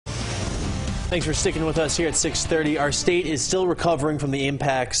Thanks for sticking with us here at 6:30. Our state is still recovering from the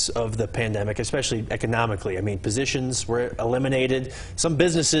impacts of the pandemic, especially economically. I mean, positions were eliminated. Some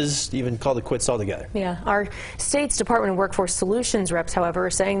businesses even called it quits altogether. Yeah, our state's Department of Workforce Solutions reps, however,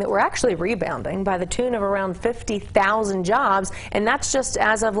 are saying that we're actually rebounding by the tune of around 50,000 jobs, and that's just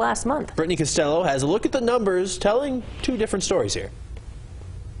as of last month. Brittany Costello has a look at the numbers, telling two different stories here.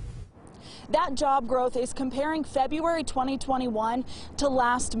 That job growth is comparing February 2021 to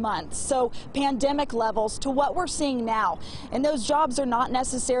last month, so pandemic levels to what we're seeing now. And those jobs are not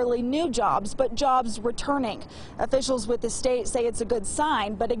necessarily new jobs, but jobs returning. Officials with the state say it's a good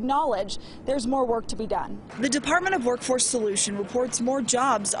sign, but acknowledge there's more work to be done. The Department of Workforce Solutions reports more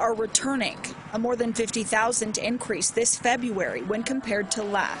jobs are returning, a more than 50,000 increase this February when compared to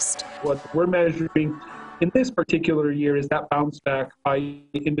last. What we're measuring in this particular year is that bounce back by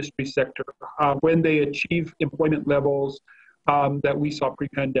industry sector when they achieve employment levels that we saw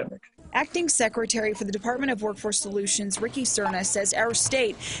pre-pandemic. Acting Secretary for the Department of Workforce Solutions, Ricky Cerna, says our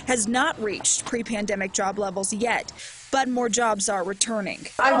state has not reached pre-pandemic job levels yet, but more jobs are returning.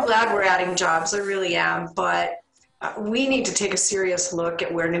 I'm glad we're adding jobs, I really am, but we need to take a serious look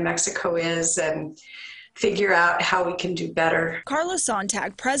at where New Mexico is and figure out how we can do better. Carla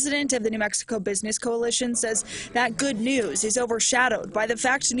Sontag, president of the New Mexico Business Coalition, says that good news is overshadowed by the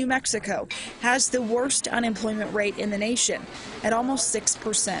fact New Mexico has the worst unemployment rate in the nation at almost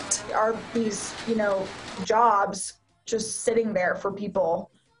 6%. Are these, jobs just sitting there for people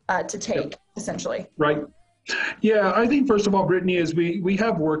to take, essentially? Right. Yeah, I think first of all, Brittany, is we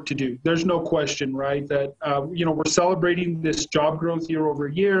have work to do. There's no question, right, that, we're celebrating this job growth year over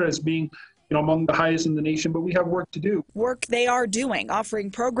year as being among the highest in the nation, but we have work to do. Work they are doing, offering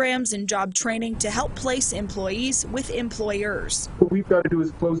programs and job training to help place employees with employers. What we've got to do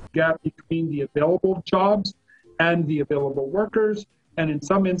is close the gap between the available jobs and the available workers. And in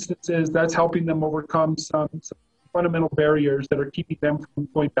some instances, that's helping them overcome some fundamental barriers that are keeping them from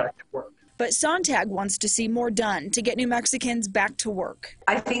going back to work. But Sontag wants to see more done to get New Mexicans back to work.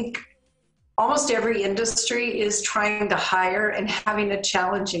 I think almost every industry is trying to hire and having a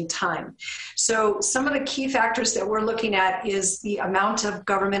challenging time. So some of the key factors that we're looking at is the amount of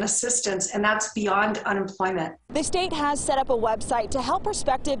government assistance, and that's beyond unemployment. The state has set up a website to help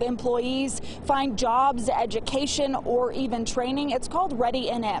prospective employees find jobs, education, or even training. It's called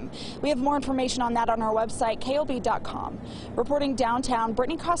ReadyNM. We have more information on that on our website, KOB.com. Reporting downtown,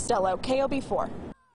 Brittany Costello, KOB4.